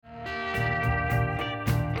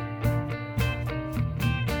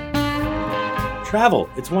Travel,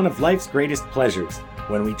 it's one of life's greatest pleasures.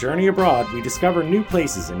 When we journey abroad, we discover new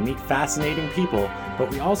places and meet fascinating people,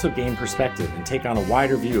 but we also gain perspective and take on a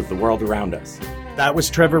wider view of the world around us. That was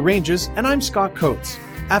Trevor Ranges, and I'm Scott Coates.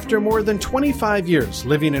 After more than 25 years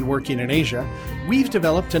living and working in Asia, we've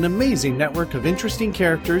developed an amazing network of interesting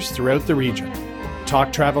characters throughout the region.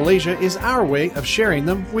 Talk Travel Asia is our way of sharing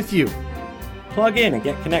them with you. Plug in and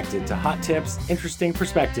get connected to hot tips, interesting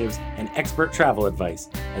perspectives, and expert travel advice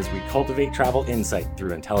as we cultivate travel insight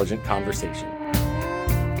through intelligent conversation.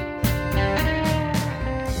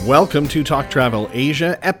 Welcome to Talk Travel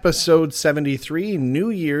Asia, episode 73, New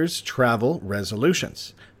Year's Travel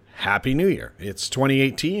Resolutions. Happy New Year. It's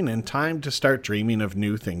 2018 and time to start dreaming of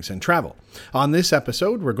new things in travel. On this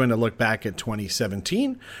episode, we're going to look back at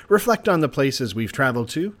 2017, reflect on the places we've traveled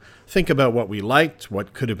to, think about what we liked,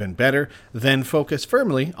 what could have been better, then focus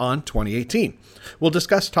firmly on 2018. We'll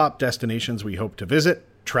discuss top destinations we hope to visit,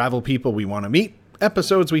 travel people we want to meet,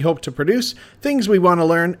 episodes we hope to produce, things we want to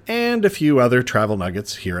learn, and a few other travel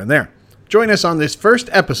nuggets here and there. Join us on this first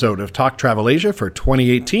episode of Talk Travel Asia for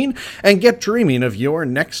 2018 and get dreaming of your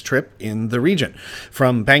next trip in the region.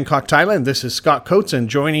 From Bangkok, Thailand, this is Scott Coates, and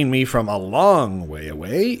joining me from a long way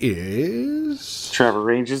away is... Trevor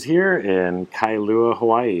Ranges here in Kailua,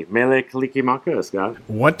 Hawaii. Mele Kalikimaka, Scott.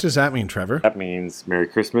 What does that mean, Trevor? That means Merry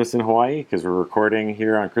Christmas in Hawaii, because we're recording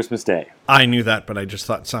here on Christmas Day. I knew that, but I just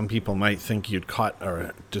thought some people might think you'd caught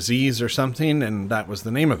a disease or something, and that was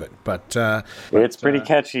the name of it. But it's pretty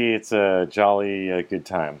catchy. It's a jolly good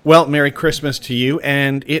time. Well, Merry Christmas to you,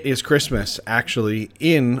 and it is Christmas actually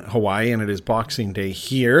in Hawaii, and it is Boxing Day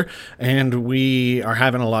here, and we are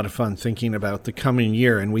having a lot of fun thinking about the coming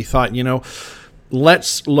year, and we thought,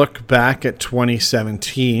 let's look back at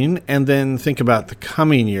 2017 and then think about the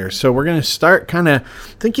coming year. So we're going to start kind of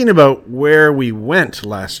thinking about where we went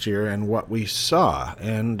last year and what we saw.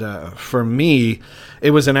 And for me,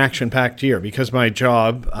 it was an action-packed year because my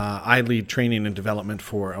job, I lead training and development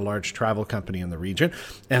for a large travel company in the region,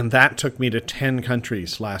 and that took me to 10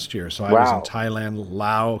 countries last year. So I was in Thailand,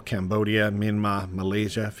 Laos, Cambodia, Myanmar,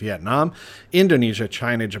 Malaysia, Vietnam, Indonesia,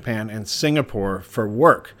 China, Japan, and Singapore for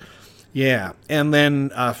work. Yeah, and then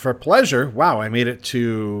for pleasure, I made it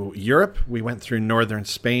to Europe. We went through northern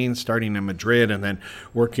Spain, starting in Madrid, and then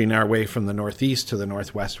working our way from the northeast to the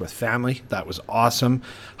northwest with family. That was awesome.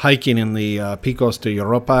 Hiking in the Picos de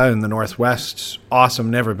Europa in the northwest,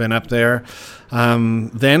 awesome, never been up there.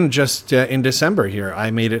 Then just in December here,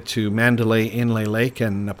 I made it to Mandalay Inle Lake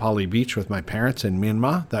and Nepali Beach with my parents in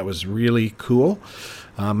Myanmar. That was really cool.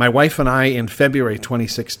 My wife and I, in February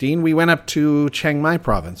 2016, we went up to Chiang Mai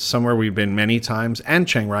province, somewhere we've been many times, and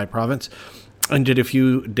Chiang Rai province, and did a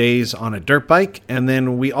few days on a dirt bike. And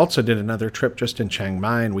then we also did another trip just in Chiang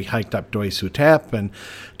Mai, and we hiked up Doi Suthep and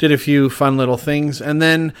did a few fun little things. And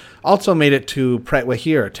then also made it to Pret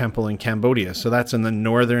Wahir temple in Cambodia. So that's in the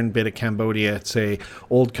northern bit of Cambodia. It's a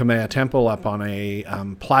old Khmer temple up on a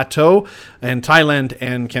plateau. And Thailand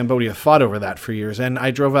and Cambodia fought over that for years. And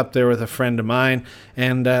I drove up there with a friend of mine,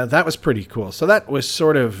 and that was pretty cool. So that was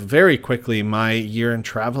sort of very quickly my year in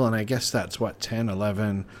travel. And I guess that's 10,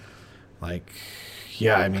 11...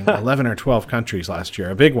 11 or 12 countries last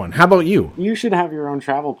year. A big one. How about you? You should have your own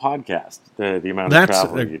travel podcast, the amount of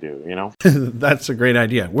travel you do, That's a great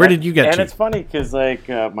idea. Where did you get to? And it's funny because,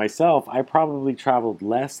 myself, I probably traveled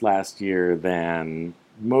less last year than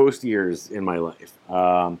most years in my life.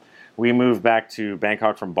 We moved back to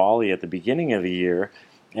Bangkok from Bali at the beginning of the year,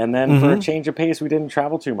 and then for a change of pace, we didn't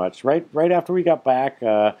travel too much. Right after we got back,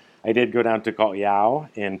 I did go down to Koh Yao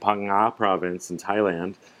in Phang Nga province in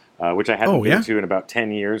Thailand, which I hadn't been to in about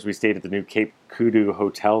 10 years. We stayed at the new Cape Kudu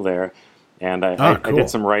Hotel there, and I did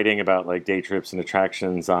some writing about day trips and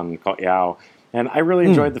attractions on Koh Yao. And I really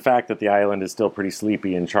enjoyed the fact that the island is still pretty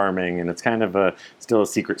sleepy and charming, and it's kind of still a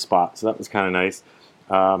secret spot, so that was kind of nice.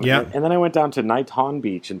 And then I went down to Nai Ton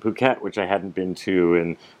Beach in Phuket, which I hadn't been to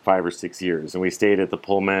in 5 or 6 years, and we stayed at the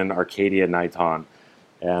Pullman Arcadia Nai Ton.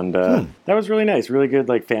 And that was really nice, really good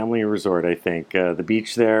family resort, I think. The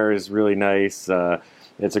beach there is really nice.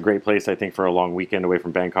 It's a great place, I think, for a long weekend away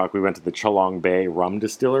from Bangkok. We went to the Chalong Bay Rum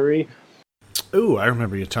Distillery. Ooh, I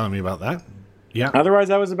remember you telling me about that. Yeah. Otherwise,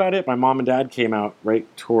 that was about it. My mom and dad came out right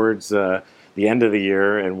towards the end of the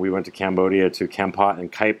year, and we went to Cambodia to Kampot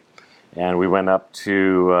and Kaip, and we went up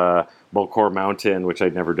to Bokor Mountain, which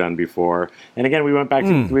I'd never done before. And again, we went back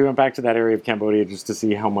to that area of Cambodia just to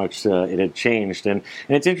see how much it had changed. And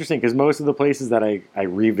it's interesting because most of the places that I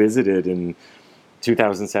revisited in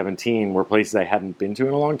 2017 were places I hadn't been to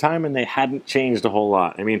in a long time, and they hadn't changed a whole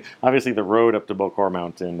lot. I mean, obviously the road up to Bokor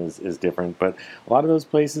Mountain is different, but a lot of those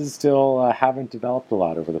places still haven't developed a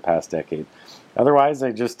lot over the past decade. Otherwise,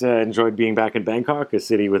 I just enjoyed being back in Bangkok, a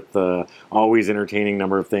city with always entertaining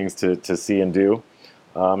number of things to see and do.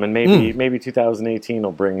 And maybe 2018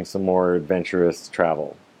 will bring some more adventurous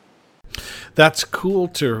travel. That's cool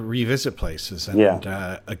to revisit places. And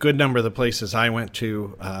a good number of the places I went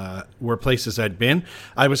to were places I'd been.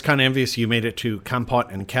 I was kind of envious you made it to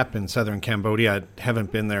Kampot and Kep in southern Cambodia. I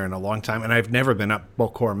haven't been there in a long time. And I've never been up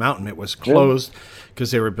Bokor Mountain. It was closed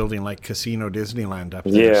because they were building like Casino Disneyland up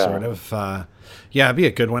there, sort of. It'd be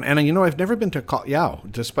a good one. And, I've never been to Koh Yao.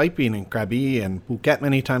 Despite being in Krabi and Phuket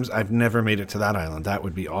many times, I've never made it to that island. That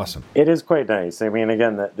would be awesome. It is quite nice. I mean,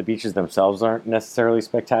 again, the beaches themselves aren't necessarily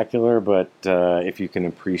spectacular, but if you can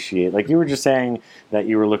appreciate, like you were just saying that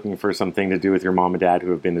you were looking for something to do with your mom and dad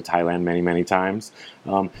who have been to Thailand many, many times.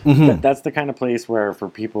 That's the kind of place where for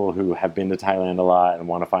people who have been to Thailand a lot and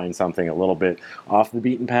want to find something a little bit off the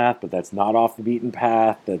beaten path, but that's not off the beaten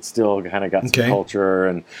path, that's still kind of got some culture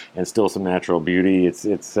and still some natural beauty.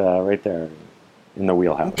 It's right there in the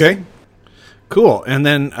wheelhouse. Okay, cool. And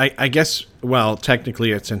then I guess, well,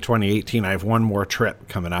 technically it's in 2018. I have one more trip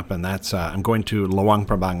coming up, and that's I'm going to Luang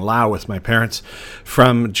Prabang, Laos with my parents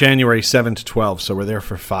from January 7 to 12. So we're there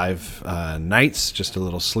for 5 nights, just a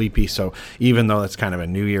little sleepy. So even though it's kind of a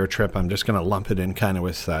New Year trip, I'm just going to lump it in kind of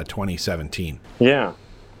with 2017. Yeah.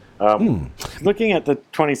 Looking at the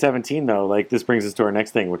 2017, though, like this brings us to our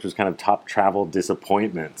next thing, which was kind of top travel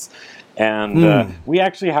disappointments. And we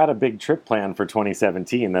actually had a big trip planned for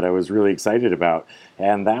 2017 that I was really excited about.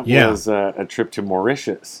 And that was a trip to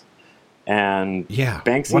Mauritius. And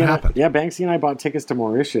Banksy and I bought tickets to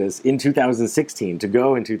Mauritius in 2016 to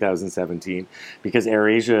go in 2017 because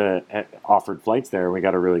AirAsia offered flights there. We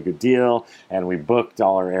got a really good deal, and we booked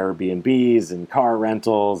all our Airbnbs and car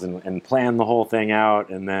rentals and planned the whole thing out.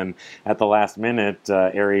 And then at the last minute,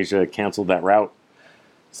 AirAsia canceled that route.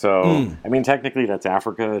 So, I mean, technically that's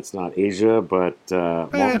Africa. It's not Asia, but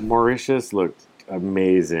Mauritius looked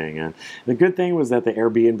amazing. And the good thing was that the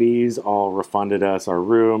Airbnbs all refunded us our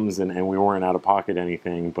rooms and we weren't out of pocket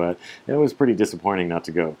anything. But it was pretty disappointing not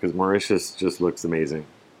to go because Mauritius just looks amazing.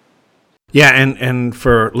 Yeah, and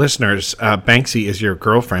for listeners, Banksy is your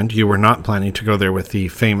girlfriend. You were not planning to go there with the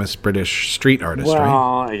famous British street artist, right?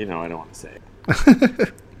 Well, I don't want to say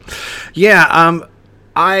it. Yeah,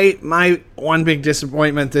 my one big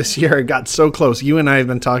disappointment this year, I got so close. You and I have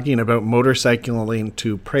been talking about motorcycling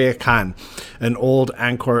to Preah Khan, an old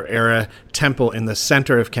Angkor era temple in the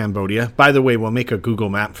center of Cambodia. By the way, we'll make a Google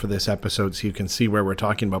map for this episode so you can see where we're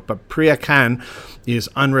talking about. But Preah Khan is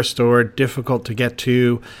unrestored, difficult to get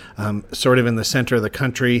to, sort of in the center of the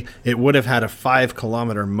country. It would have had a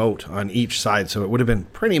 5-kilometer moat on each side, so it would have been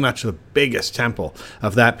pretty much the biggest temple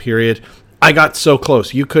of that period. I got so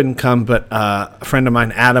close. You couldn't come, but a friend of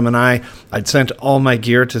mine, Adam, and I'd sent all my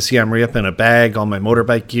gear to Siem Reap in a bag, all my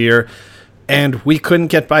motorbike gear, and we couldn't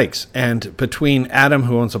get bikes. And between Adam,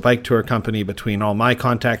 who owns a bike tour company, between all my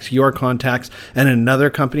contacts, your contacts, and another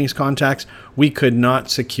company's contacts, we could not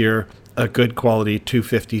secure a good quality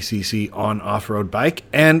 250cc on off-road bike,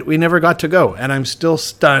 and we never got to go. And I'm still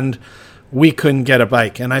stunned we couldn't get a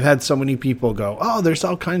bike. And I've had so many people go, oh, there's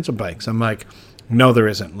all kinds of bikes. I'm like, no, there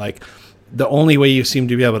isn't. Like, the only way you seem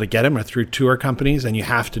to be able to get them are through tour companies, and you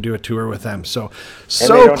have to do a tour with them. So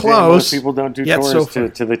close. Most people don't do tours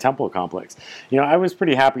to the temple complex. I was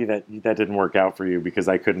pretty happy that didn't work out for you because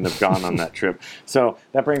I couldn't have gone on that trip. So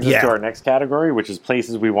that brings us to our next category, which is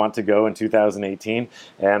places we want to go in 2018.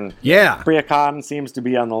 And Preah Khan seems to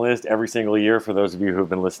be on the list every single year. For those of you who have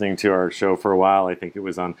been listening to our show for a while, I think it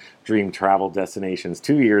was on Dream Travel Destinations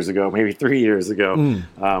 2 years ago, maybe 3 years ago.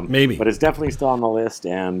 Maybe. But it's definitely still on the list,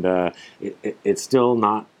 and it's still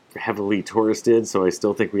not heavily touristed, so I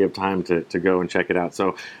still think we have time to go and check it out.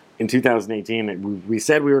 So in 2018, we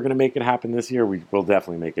said we were going to make it happen this year. We will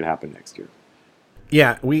definitely make it happen next year.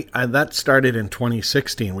 Yeah, that started in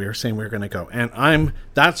 2016. We were saying we were going to go, and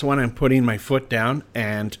that's when I'm putting my foot down.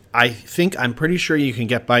 And I'm pretty sure you can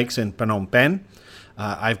get bikes in Phnom Penh.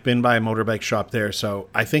 I've been by a motorbike shop there, so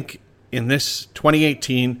I think in this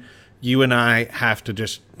 2018. You and I have to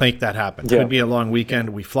just make that happen. It could be a long weekend.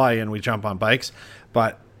 We fly in, we jump on bikes.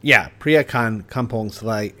 But yeah, Preah Khan Kampong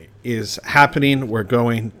Slai is happening. We're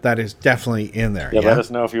going. That is definitely in there. Yeah, let us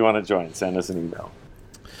know if you want to join. Send us an email.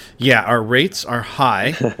 Yeah, our rates are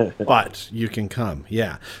high, but you can come.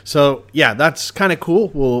 Yeah. So yeah, that's kind of cool.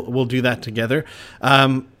 We'll do that together.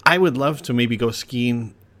 I would love to maybe go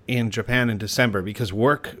skiing in Japan in December because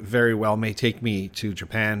work very well may take me to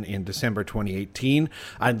Japan in December 2018.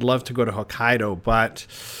 I'd love to go to Hokkaido, but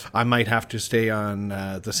I might have to stay on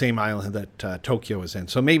the same island that Tokyo is in.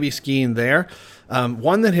 So maybe skiing there.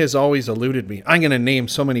 One that has always eluded me. I'm going to name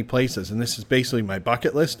so many places, and this is basically my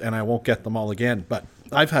bucket list, and I won't get them all again. But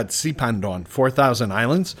I've had Sipandon, 4,000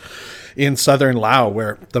 islands in southern Laos,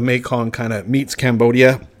 where the Mekong kind of meets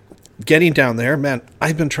Cambodia. Getting down there, man,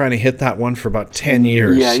 I've been trying to hit that one for about 10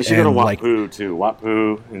 years. Yeah, you should go to Wat Pu, too. Wat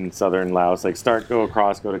Pu in southern Laos. Like, go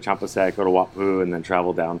across, go to Champasak, go to Wat Pu, and then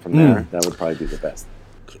travel down from there. That would probably be the best.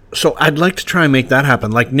 So I'd like to try and make that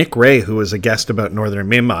happen. Like Nick Ray, who was a guest about Northern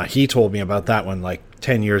Myanmar, he told me about that one like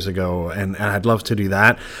 10 years ago, and I'd love to do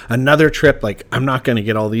that. Another trip, like I'm not going to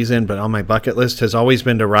get all these in, but on my bucket list has always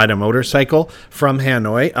been to ride a motorcycle from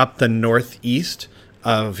Hanoi up the northeast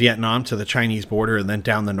of Vietnam to the Chinese border and then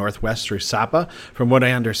down the northwest through Sapa. From what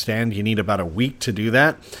I understand, you need about a week to do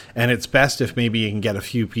that. And it's best if maybe you can get a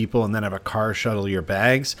few people and then have a car shuttle your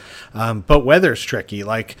bags. But weather's tricky.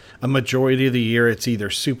 Like a majority of the year, it's either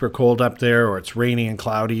super cold up there or it's rainy and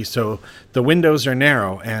cloudy. So the windows are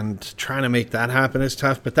narrow, and trying to make that happen is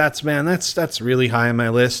tough. But that's really high on my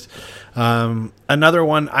list. Another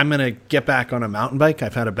one, I'm going to get back on a mountain bike.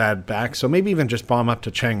 I've had a bad back, so maybe even just bomb up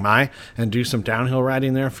to Chiang Mai and do some downhill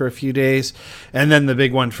riding there for a few days. And then the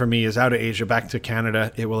big one for me is out of Asia, back to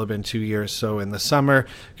Canada. It will have been 2 years. So in the summer,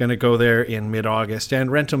 going to go there in mid-August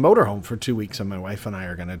and rent a motorhome for 2 weeks. And my wife and I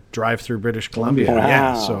are going to drive through British Columbia. Wow.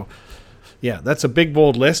 Yeah, so yeah, that's a big,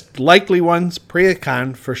 bold list. Likely ones, Priya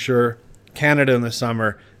Khan for sure, Canada in the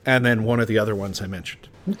summer, and then one of the other ones I mentioned.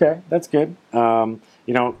 Okay, that's good.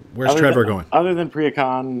 Where's Trevor going? Other than Priya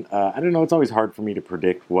Khan, I don't know. It's always hard for me to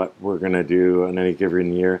predict what we're going to do in any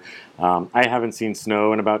given year. I haven't seen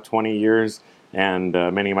snow in about 20 years, and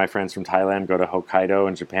many of my friends from Thailand go to Hokkaido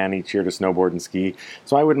and Japan each year to snowboard and ski.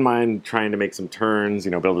 So I wouldn't mind trying to make some turns,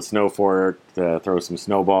 build a snow fort, throw some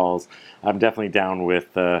snowballs. I'm definitely down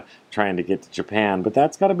with trying to get to Japan, but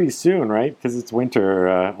that's got to be soon, right? Because it's winter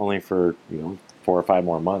only for 4 or 5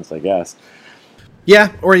 more months, I guess.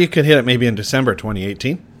 Yeah, or you could hit it maybe in December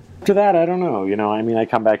 2018. To that, I don't know. I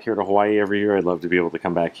come back here to Hawaii every year. I'd love to be able to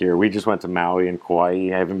come back here. We just went to Maui and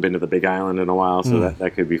Kauai. I haven't been to the Big Island in a while, so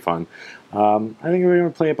that could be fun. I think we're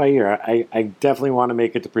going to play it by ear. I definitely want to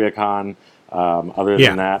make it to Priya Khan. Other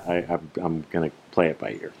than that, I'm going to play it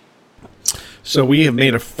by ear. So we have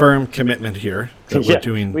made a firm commitment here that we're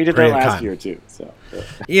doing. We did that last year too. So.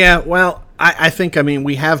 Yeah, well, I think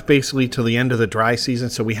we have basically till the end of the dry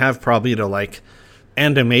season, so we have probably to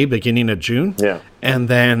end of May, beginning of June. Yeah. And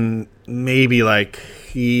then maybe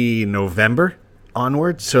November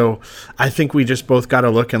onward. So I think we just both got to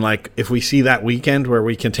look and if we see that weekend where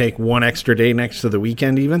we can take one extra day next to the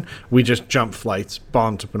weekend even, we just jump flights,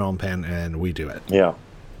 bomb to Phnom Penh, and we do it. Yeah.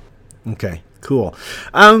 Okay, cool.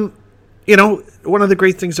 One of the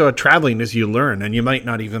great things about traveling is you learn, and you might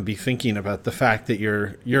not even be thinking about the fact that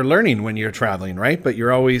you're learning when you're traveling, right? But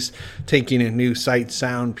you're always taking in new sights,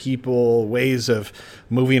 sound, people, ways of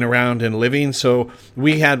moving around and living. So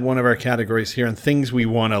we had one of our categories here on things we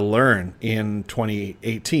want to learn in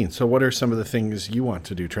 2018. So what are some of the things you want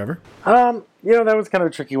to do, Trevor? That was kind of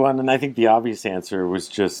a tricky one, and I think the obvious answer was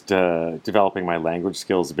just developing my language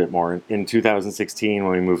skills a bit more. In 2016,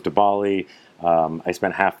 when we moved to Bali, I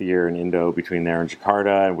spent half the year in Indo between there and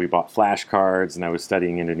Jakarta, and we bought flashcards, and I was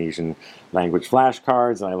studying Indonesian language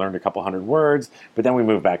flashcards, and I learned a couple hundred words. But then we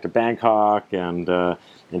moved back to Bangkok, and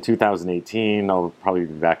in 2018, I'll probably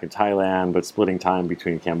be back in Thailand, but splitting time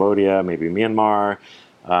between Cambodia, maybe Myanmar.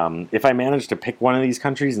 If I manage to pick one of these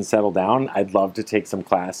countries and settle down, I'd love to take some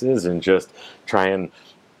classes and just try and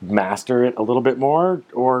master it a little bit more,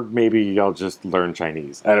 or maybe I'll just learn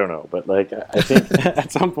Chinese. I don't know, but I think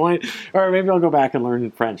at some point, or maybe I'll go back and learn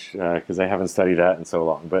French because I haven't studied that in so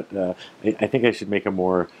long. But I think I should make a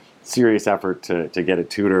more serious effort to get a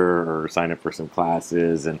tutor or sign up for some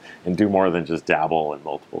classes and do more than just dabble in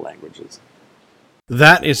multiple languages.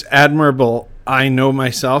 That is admirable. I know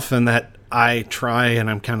myself, and that I try, and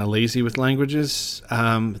I'm kind of lazy with languages.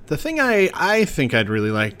 The thing I think I'd really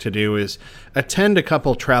like to do is attend a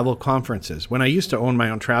couple travel conferences. When I used to own my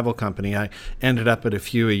own travel company, I ended up at a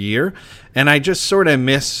few a year, and I just sort of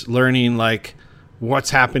miss learning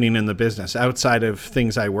what's happening in the business outside of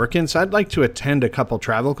things I work in. So I'd like to attend a couple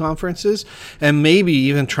travel conferences and maybe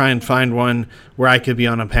even try and find one where I could be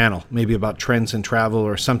on a panel, maybe about trends in travel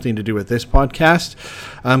or something to do with this podcast.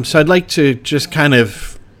 So I'd like to just kind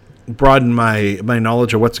of broaden my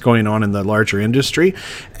knowledge of what's going on in the larger industry.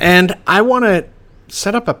 And I want to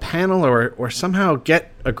set up a panel or somehow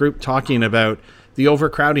get a group talking about the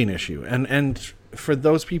overcrowding issue. And for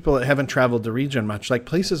those people that haven't traveled the region much, like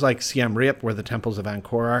places like Siem Reap, where the temples of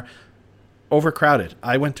Angkor are, overcrowded.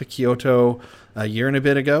 I went to Kyoto a year and a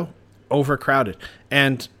bit ago, overcrowded.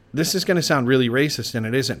 And this is going to sound really racist, and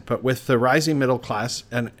it isn't, but with the rising middle class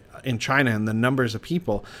and in China and the numbers of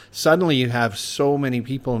people, suddenly you have so many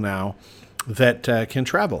people now that can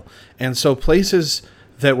travel. And so places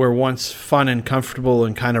that were once fun and comfortable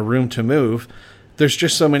and kind of room to move, there's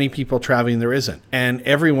just so many people traveling, there isn't. And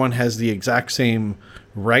everyone has the exact same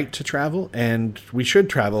right to travel, and we should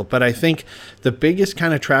travel. But I think the biggest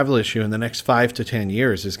kind of travel issue in the next 5 to 10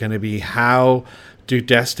 years is going to be how do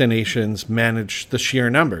destinations manage the sheer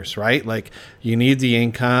numbers, right? Like, you need the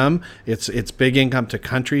income. It's big income to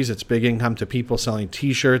countries. It's big income to people selling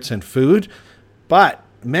T-shirts and food. But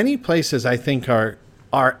many places, I think, are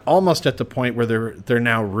almost at the point where they're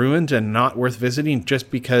now ruined and not worth visiting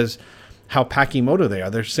just because how Pakimoto they are.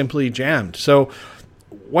 They're simply jammed. So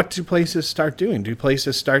what do places start doing? Do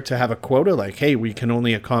places start to have a quota like, hey, we can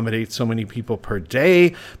only accommodate so many people per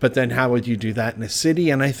day, but then how would you do that in a city?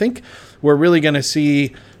 And I think we're really going to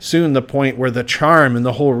see soon the point where the charm and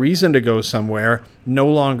the whole reason to go somewhere no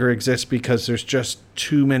longer exists because there's just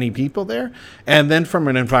too many people there. And then from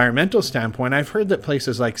an environmental standpoint, I've heard that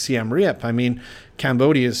places like Siem Reap, I mean,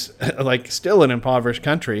 Cambodia is like still an impoverished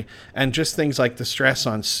country, and just things like the stress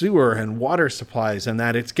on sewer and water supplies and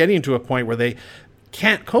that, it's getting to a point where they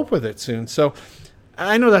can't cope with it soon. So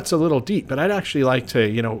I know that's a little deep, but I'd actually like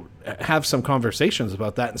to, have some conversations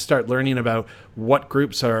about that and start learning about what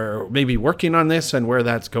groups are maybe working on this and where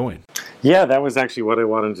that's going. Yeah, that was actually what I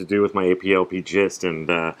wanted to do with my APLP gist, and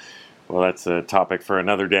well, that's a topic for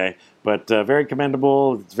another day. But very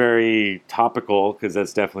commendable. It's very topical because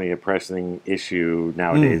that's definitely a pressing issue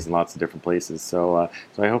nowadays in lots of different places. So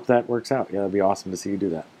I hope that works out. Yeah, it'd be awesome to see you do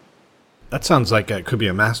that. That sounds like it could be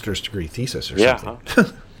a master's degree thesis or something.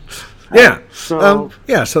 Huh? Yeah.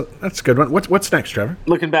 So that's a good one. What's next, Trevor?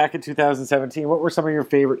 Looking back at 2017, what were some of your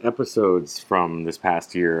favorite episodes from this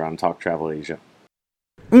past year on Talk Travel Asia?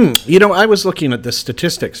 I was looking at the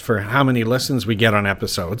statistics for how many listens we get on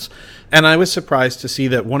episodes, and I was surprised to see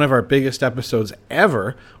that one of our biggest episodes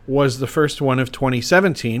ever was the first one of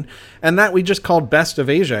 2017, and that we just called Best of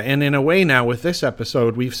Asia. And in a way now with this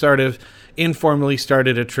episode, we've sort of informally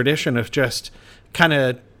started a tradition of just kind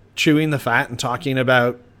of chewing the fat and talking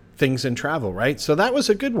about things in travel, right? So that was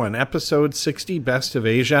a good one. Episode 60, Best of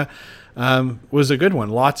Asia, was a good one.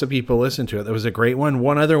 Lots of people listened to it. That was a great one.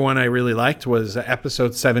 One other one I really liked was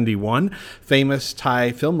episode 71, Famous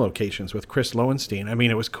Thai Film Locations with Chris Lowenstein. I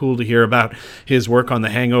mean, it was cool to hear about his work on The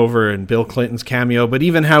Hangover and Bill Clinton's cameo, but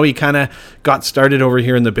even how he kind of got started over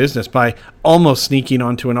here in the business by almost sneaking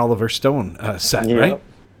onto an Oliver Stone set, right?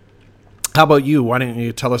 How about you? Why don't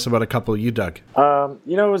you tell us about a couple you dug? It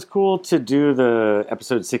was cool to do the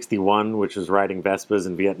episode 61, which was riding Vespas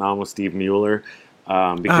in Vietnam with Steve Mueller.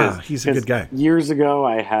 Because he's a good guy. Years ago,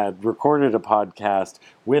 I had recorded a podcast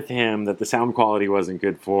with him that the sound quality wasn't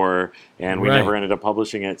good for, and we never ended up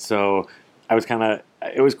publishing it. So I was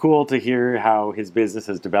it was cool to hear how his business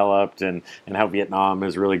has developed and how Vietnam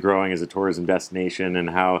is really growing as a tourism destination and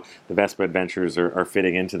how the Vespa adventures are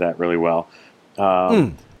fitting into that really well.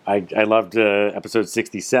 I loved episode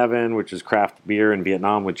 67, which is craft beer in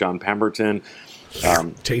Vietnam with John Pemberton.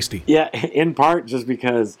 Tasty. Yeah, in part just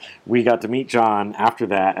because we got to meet John after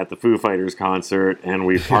that at the Foo Fighters concert, and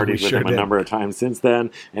we've partied with him a number of times since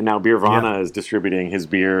then. And now Beervana is distributing his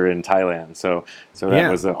beer in Thailand. So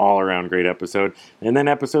that was an all-around great episode. And then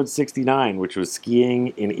episode 69, which was skiing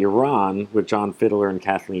in Iran with John Fiddler and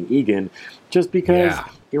Kathleen Egan, just because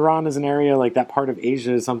Iran is an area, like that part of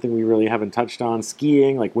Asia is something we really haven't touched on.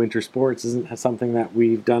 Skiing, like winter sports, isn't something that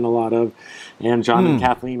we've done a lot of. And John and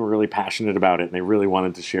Kathleen were really passionate about it, and they really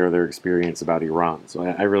wanted to share their experience about Iran. So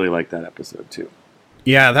I really liked that episode too.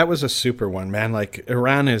 Yeah, that was a super one, man. Like,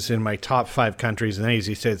 Iran is in my top 5 countries, and then, as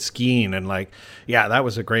you said, skiing, and that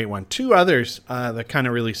was a great one. 2 others that kind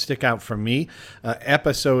of really stick out for me.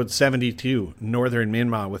 Episode 72, Northern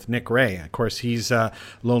Myanmar with Nick Ray. Of course, he's a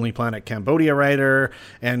Lonely Planet Cambodia writer,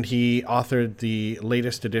 and he authored the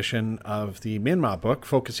latest edition of the Myanmar book,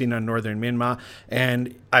 focusing on Northern Myanmar.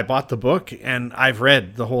 And I bought the book, and I've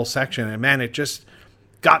read the whole section, and man, it just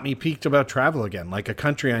got me peaked about travel again. Like, a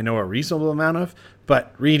country I know a reasonable amount of,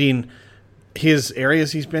 but reading his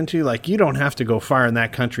areas he's been to, like, you don't have to go far in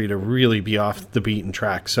that country to really be off the beaten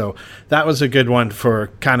track. So that was a good one for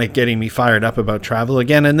kind of getting me fired up about travel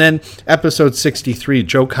again. And then episode 63,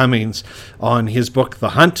 Joe Cummings on his book,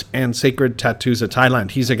 The Hunt and Sacred Tattoos of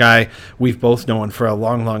Thailand. He's a guy we've both known for a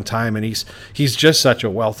long, long time, and he's just such a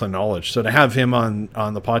wealth of knowledge. So to have him on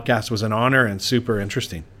the podcast was an honor and super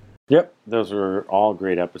interesting. Yep, those were all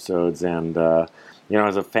great episodes, and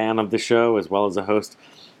as a fan of the show as well as a host,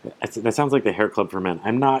 that sounds like the Hair Club for Men.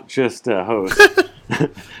 I'm not just a host.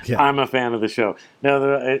 Yeah. I'm a fan of the show.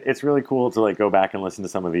 No, it's really cool to like go back and listen to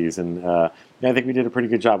some of these, and I think we did a pretty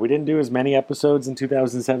good job. We didn't do as many episodes in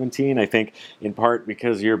 2017. I think in part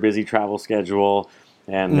because of your busy travel schedule,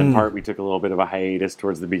 and in part we took a little bit of a hiatus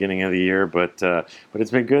towards the beginning of the year. But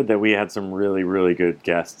it's been good that we had some really, really good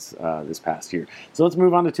guests this past year. So let's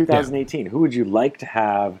move on to 2018. Who would you like to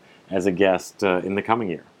have as a guest in the coming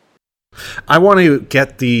year? I want to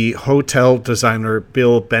get the hotel designer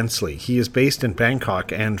Bill Bensley. He is based in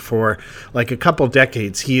Bangkok, and for like a couple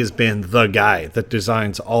decades, he has been the guy that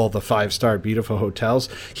designs all the 5-star beautiful hotels.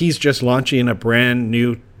 He's just launching a brand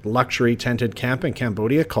new luxury tented camp in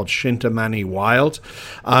Cambodia called Shintamani Wild.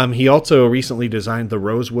 He also recently designed the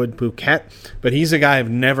Rosewood Phuket, but he's a guy I've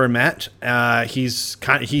never met. He's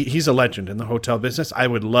a legend in the hotel business. I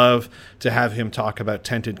would love to have him talk about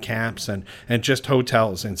tented camps and just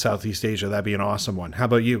hotels in Southeast Asia. That'd be an awesome one. How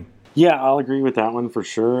about you? Yeah, I'll agree with that one for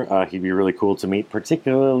sure. He'd be really cool to meet,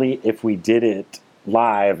 particularly if we did it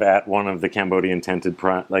live at one of the Cambodian tented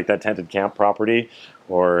camp property,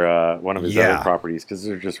 or one of his other properties, because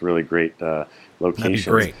they're just really great locations. That'd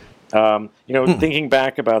be great. Thinking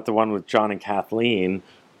back about the one with John and Kathleen,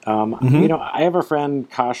 I have a friend,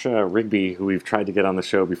 Kasha Rigby, who we've tried to get on the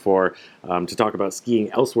show before to talk about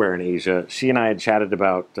skiing elsewhere in Asia. She and I had chatted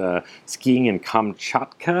about skiing in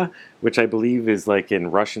Kamchatka, which I believe is like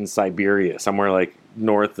in Russian Siberia, somewhere like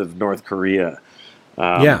north of North Korea.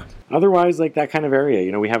 Otherwise, like that kind of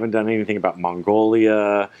area, we haven't done anything about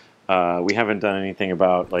Mongolia. We haven't done anything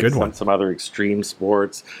about like some other extreme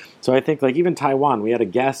sports. So I think like even Taiwan, we had a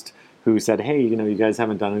guest who said, hey, you guys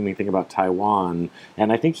haven't done anything about Taiwan.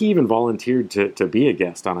 And I think he even volunteered to be a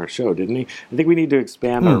guest on our show, didn't he? I think we need to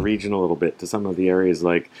expand our region a little bit to some of the areas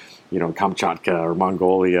like, Kamchatka or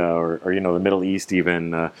Mongolia or the Middle East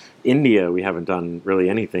even. India, we haven't done really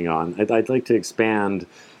anything on. I'd like to expand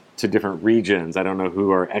to different regions. I don't know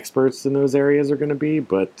who our experts in those areas are going to be,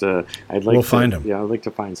 but we'll find them. Yeah, I'd like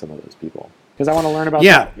to find some of those people because I want to learn about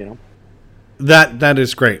that. That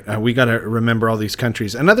is great. We got to remember all these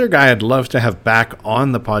countries. Another guy I'd love to have back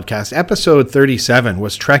on the podcast, episode 37,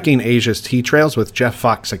 was Trekking Asia's Tea Trails with Jeff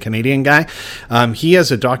Fox, a Canadian guy. He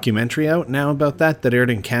has a documentary out now about that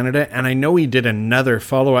aired in Canada, and I know he did another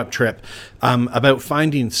follow-up trip about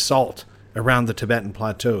finding salt around the Tibetan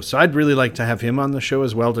Plateau. So I'd really like to have him on the show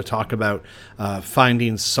as well to talk about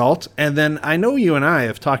finding salt. And then I know you and I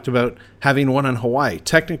have talked about having one in Hawaii.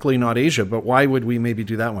 Technically not Asia, but why would we maybe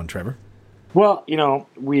do that one, Trevor? Well,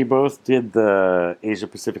 we both did the Asia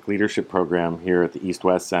Pacific Leadership Program here at the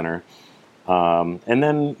East-West Center. And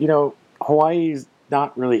then, Hawaii's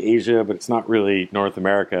not really Asia, but it's not really North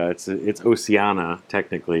America. It's Oceania,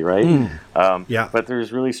 technically, right? But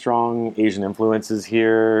there's really strong Asian influences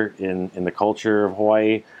here in the culture of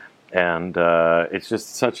Hawaii. And it's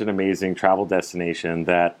just such an amazing travel destination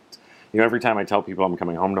that, every time I tell people I'm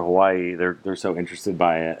coming home to Hawaii, they're so interested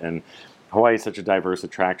by it. And Hawaii is such a diverse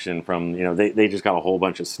attraction from, they just got a whole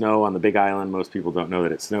bunch of snow on the Big Island. Most people don't know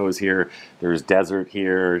that it snows here. There's desert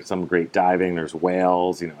here, some great diving. There's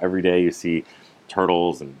whales. Every day you see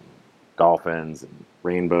turtles and dolphins and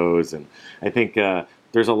rainbows. And I think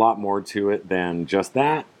there's a lot more to it than just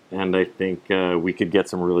that. And I think we could get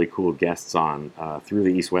some really cool guests on through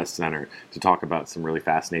the East-West Center to talk about some really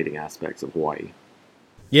fascinating aspects of Hawaii.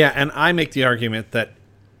 Yeah, and I make the argument that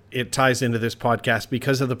it ties into this podcast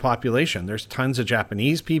because of the population. There's tons of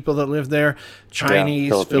Japanese people that live there,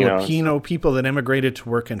 Chinese, Filipino people that immigrated to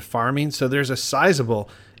work in farming. So there's a sizable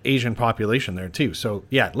Asian population there too. So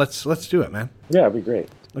yeah, let's do it, man. Yeah, it'd be great.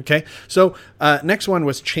 Okay. So next one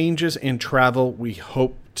was changes in travel we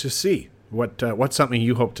hope to see. What's something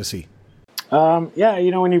you hope to see? When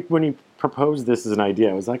you proposed this as an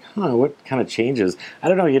idea, I was like, what kind of changes? I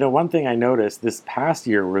don't know. One thing I noticed this past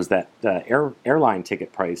year was that airline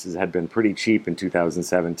ticket prices had been pretty cheap in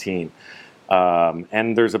 2017.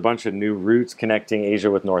 And there's a bunch of new routes connecting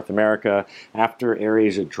Asia with North America. After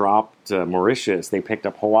AirAsia dropped Mauritius, they picked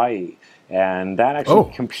up Hawaii. And that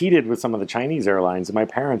actually competed with some of the Chinese airlines. And my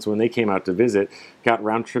parents, when they came out to visit, got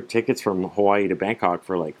round-trip tickets from Hawaii to Bangkok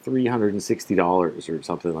for like $360 or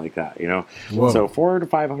something like that, Whoa. So $400 to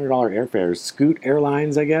 $500 airfares. Scoot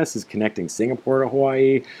Airlines, I guess, is connecting Singapore to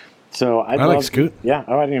Hawaii. So I like Scoot. Yeah,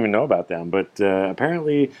 I didn't even know about them. But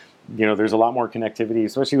apparently, there's a lot more connectivity,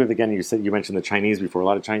 especially with, again, you mentioned the Chinese before. A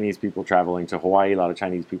lot of Chinese people traveling to Hawaii, a lot of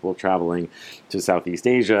Chinese people traveling to Southeast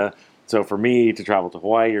Asia. So for me to travel to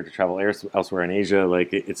Hawaii or to travel elsewhere in Asia,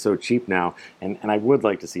 like it's so cheap now, and I would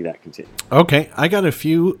like to see that continue. Okay, I got a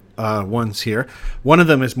few ones here. One of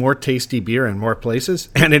them is more tasty beer in more places,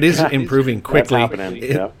 and it is improving quickly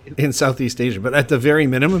in Southeast Asia. But at the very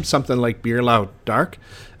minimum, something like Beer Lao Dark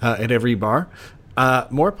at every bar.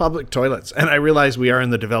 More public toilets. And I realize we are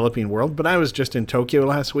in the developing world, but I was just in Tokyo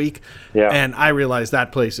last week, and I realized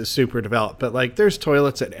that place is super developed. But like, there's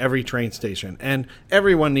toilets at every train station, and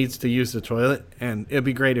everyone needs to use the toilet, and it'd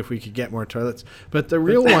be great if we could get more toilets. But the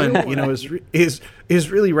real one, you know, is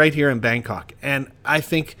really right here in Bangkok. And I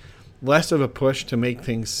think less of a push to make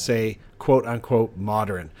things, say, quote unquote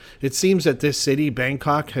modern. It seems that this city,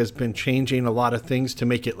 Bangkok, has been changing a lot of things to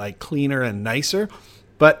make it like cleaner and nicer.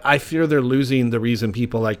 But I fear they're losing the reason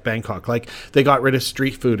people like Bangkok. Like, they got rid of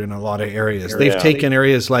street food in a lot of areas. They've taken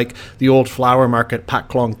areas like the old flower market, Pak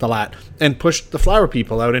Klong Talat, and pushed the flower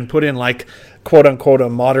people out and put in, like, quote-unquote, a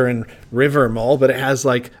modern river mall, but it has,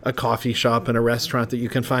 like, a coffee shop and a restaurant that you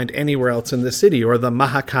can find anywhere else in the city, or the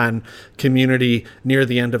Mahakan community near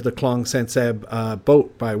the end of the Klong Senseb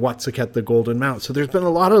boat by Wat Saket, the Golden Mount. So there's been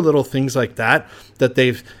a lot of little things like that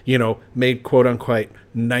they've, you know, made, quote-unquote,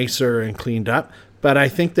 nicer and cleaned up. But I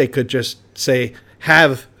think they could just say,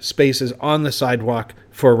 have spaces on the sidewalk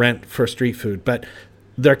for rent for street food. But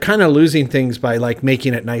they're kind of losing things by like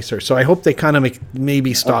making it nicer. So I hope they kind of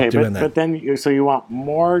maybe stop doing that. But then, you want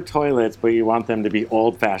more toilets, but you want them to be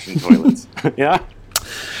old-fashioned toilets. Yeah?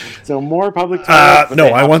 So more public toilets. No,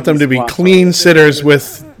 I want them to be clean sitters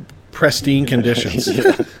with pristine conditions.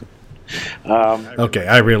 Okay,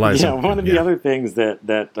 I realize. Yeah, one of the other things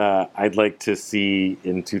that I'd like to see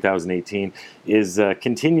in 2018 is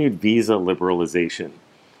continued visa liberalization.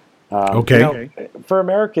 Okay. For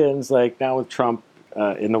Americans, like now with Trump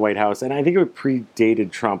in the White House, and I think it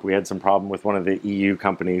predated Trump, we had some problem with one of the EU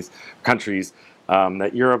countries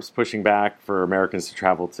that Europe's pushing back for Americans to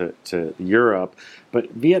travel to Europe.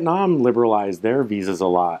 But Vietnam liberalized their visas a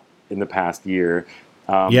lot in the past year.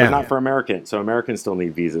 But not for Americans. So Americans still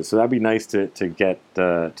need visas. So that'd be nice to get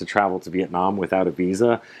to travel to Vietnam without a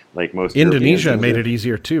visa, like most. Indonesia made it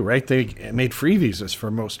easier too, right? They made free visas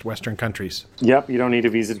for most Western countries. Yep, you don't need a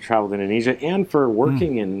visa to travel to Indonesia, and for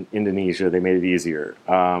working in Indonesia, they made it easier.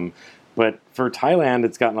 But for Thailand,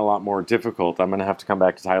 it's gotten a lot more difficult. I'm going to have to come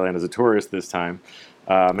back to Thailand as a tourist this time,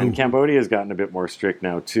 and Cambodia has gotten a bit more strict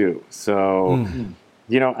now too. So.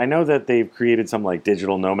 I know that they've created some like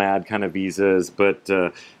digital nomad kind of visas, but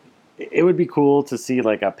it would be cool to see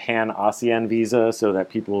like a pan-ASEAN visa so that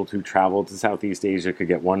people who travel to Southeast Asia could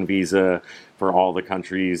get one visa for all the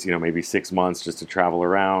countries, maybe 6 months just to travel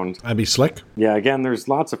around. That'd be slick. Yeah, again, there's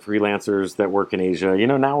lots of freelancers that work in Asia.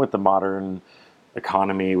 Now with the modern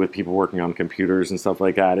economy, with people working on computers and stuff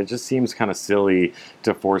like that, it just seems kind of silly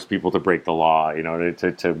to force people to break the law,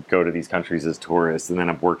 to go to these countries as tourists and then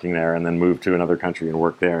end up working there and then move to another country and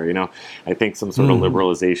work there. I think some sort of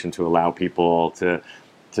liberalization to allow people to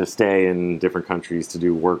stay in different countries to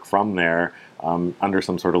do work from there under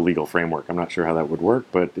some sort of legal framework. I'm not sure how that would work,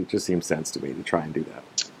 but it just seems sense to me to try and do that.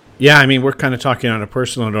 Yeah, I mean, we're kind of talking on a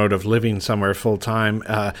personal note of living somewhere full time.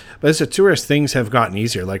 But as a tourist, things have gotten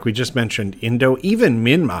easier. Like we just mentioned, Indo, even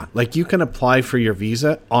Myanmar. Like you can apply for your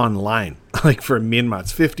visa online. Like for Myanmar,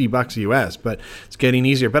 it's $50 US, but it's getting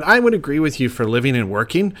easier. But I would agree with you for living and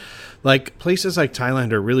working. Like places like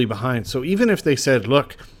Thailand are really behind. So even if they said,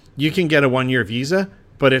 look, you can get a 1-year visa,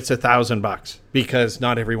 but it's $1,000 because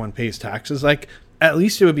not everyone pays taxes. Like at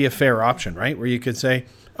least it would be a fair option, right? Where you could say,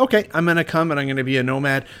 okay, I'm going to come and I'm going to be a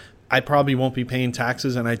nomad. I probably won't be paying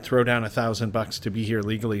taxes, and I'd throw down $1,000 to be here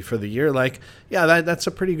legally for the year. Like, yeah, that's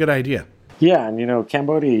a pretty good idea. Yeah, and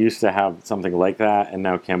Cambodia used to have something like that, and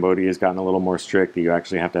now Cambodia has gotten a little more strict that you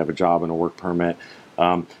actually have to have a job and a work permit.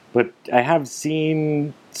 But I have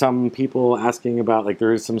seen some people asking about, like,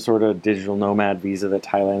 there is some sort of digital nomad visa that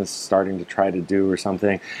Thailand is starting to try to do or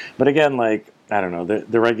something. But again, like, I don't know,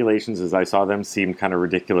 the regulations as I saw them seemed kind of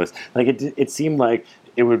ridiculous. Like, it seemed like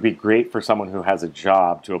it would be great for someone who has a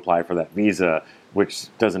job to apply for that visa, which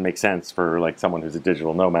doesn't make sense for like someone who's a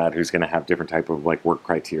digital nomad who's going to have different type of like work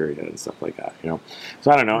criteria and stuff like that.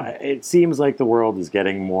 So I don't know. It seems like the world is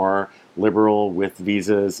getting more liberal with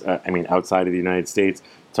visas. Outside of the United States.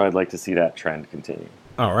 So I'd like to see that trend continue.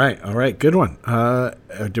 All right, good one.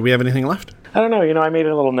 Do we have anything left? I don't know. I made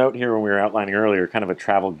a little note here when we were outlining earlier, kind of a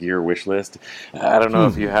travel gear wish list. I don't know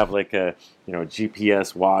if you have like a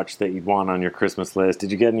GPS watch that you'd want on your Christmas list.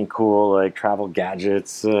 Did you get any cool like travel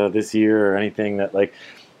gadgets this year or anything that like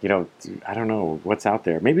I don't know what's out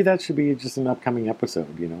there. Maybe that should be just an upcoming episode,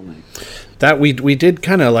 That we did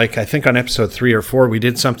kind of like, I think on episode 3 or 4, we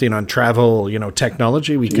did something on travel,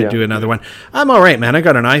 technology. We could do another one. I'm all right, man. I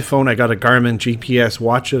got an iPhone. I got a Garmin GPS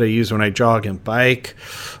watch that I use when I jog and bike.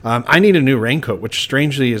 I need a new raincoat, which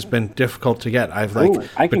strangely has been difficult to get. I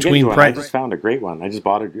can get you one. I just found a great one. I just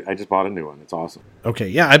bought a new one. It's awesome. Okay,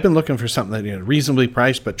 yeah, I've been looking for something that reasonably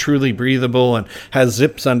priced but truly breathable and has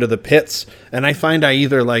zips under the pits. And I find I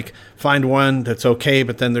either find one that's okay,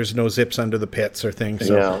 but then there's no zips under the pits or things.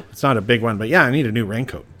 So it's not a big one. But yeah, I need a new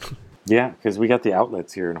raincoat. Yeah, because we got the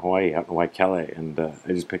outlets here in Hawaii, out in Waikele, and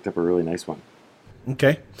I just picked up a really nice one.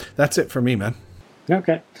 Okay, that's it for me, man.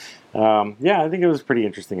 Okay. I think it was a pretty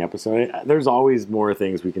interesting episode. There's always more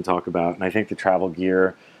things we can talk about, and I think the travel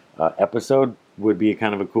gear episode would be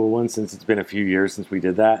kind of a cool one, since it's been a few years since we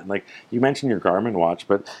did that. And you mentioned your Garmin watch,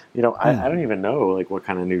 but I don't even know what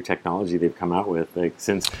kind of new technology they've come out with.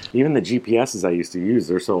 Since even the GPSs I used to use,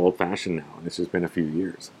 they're so old fashioned now, and it's just been a few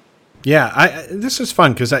years. Yeah, this is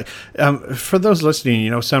fun because for those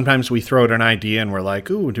listening, sometimes we throw out an idea and we're like,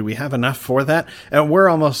 "Ooh, do we have enough for that?" And we're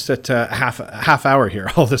almost at half hour here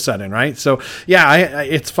all of a sudden, right? So yeah,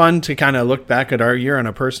 it's fun to kind of look back at our year on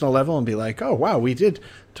a personal level and be like, "Oh wow, we did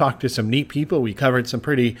talk to some neat people. We covered some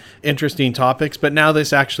pretty interesting topics, but now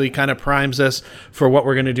this actually kind of primes us for what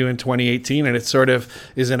we're going to do in 2018. And it sort of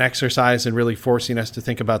is an exercise in really forcing us to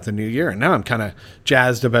think about the new year. And now I'm kind of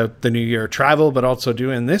jazzed about the new year travel, but also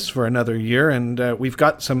doing this for another year. And we've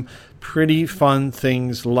got some pretty fun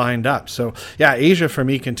things lined up. So yeah, Asia for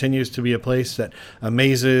me continues to be a place that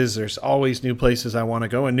amazes. There's always new places I want to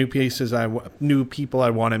go and new people I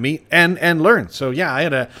want to meet and learn. So yeah, I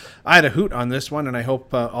had a hoot on this one, and I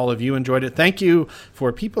hope all of you enjoyed it. Thank you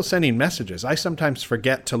for people sending messages. I sometimes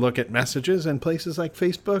forget to look at messages in places like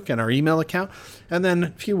Facebook and our email account. And then a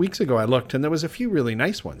few weeks ago I looked, and there was a few really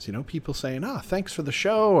nice ones, people saying, thanks for the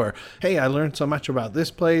show, or hey, I learned so much about this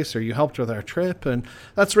place, or you helped with our trip. And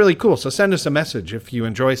that's really cool. So send us a message if you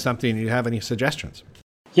enjoy something and you have any suggestions.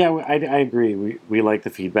 Yeah, I agree. We like the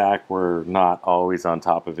feedback. We're not always on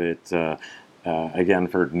top of it. Again,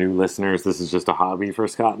 for new listeners, this is just a hobby for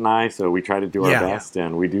Scott and I, so we try to do our best,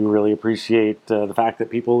 and we do really appreciate the fact that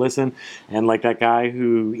people listen. And like that guy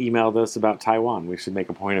who emailed us about Taiwan, we should make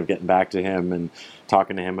a point of getting back to him and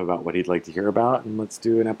talking to him about what he'd like to hear about, and let's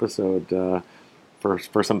do an episode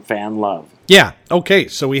for some fan love. Yeah, okay,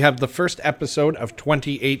 so we have the first episode of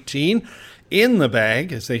 2018 in the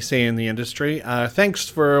bag, as they say in the industry. Thanks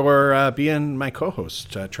for being my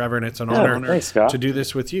co-host, Trevor, and it's an honor to do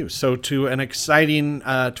this with you. So to an exciting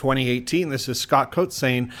 2018, this is Scott Coates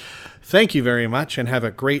saying thank you very much and have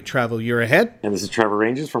a great travel year ahead. And this is Trevor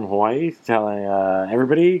Ranges from Hawaii telling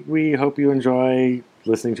everybody we hope you enjoy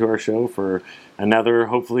listening to our show for another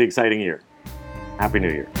hopefully exciting year. Happy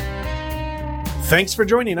New Year. Thanks for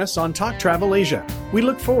joining us on Talk Travel Asia. We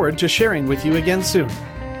look forward to sharing with you again soon.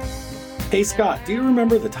 Hey Scott, do you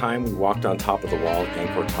remember the time we walked on top of the wall at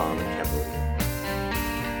Angkor Thom in Cambodia?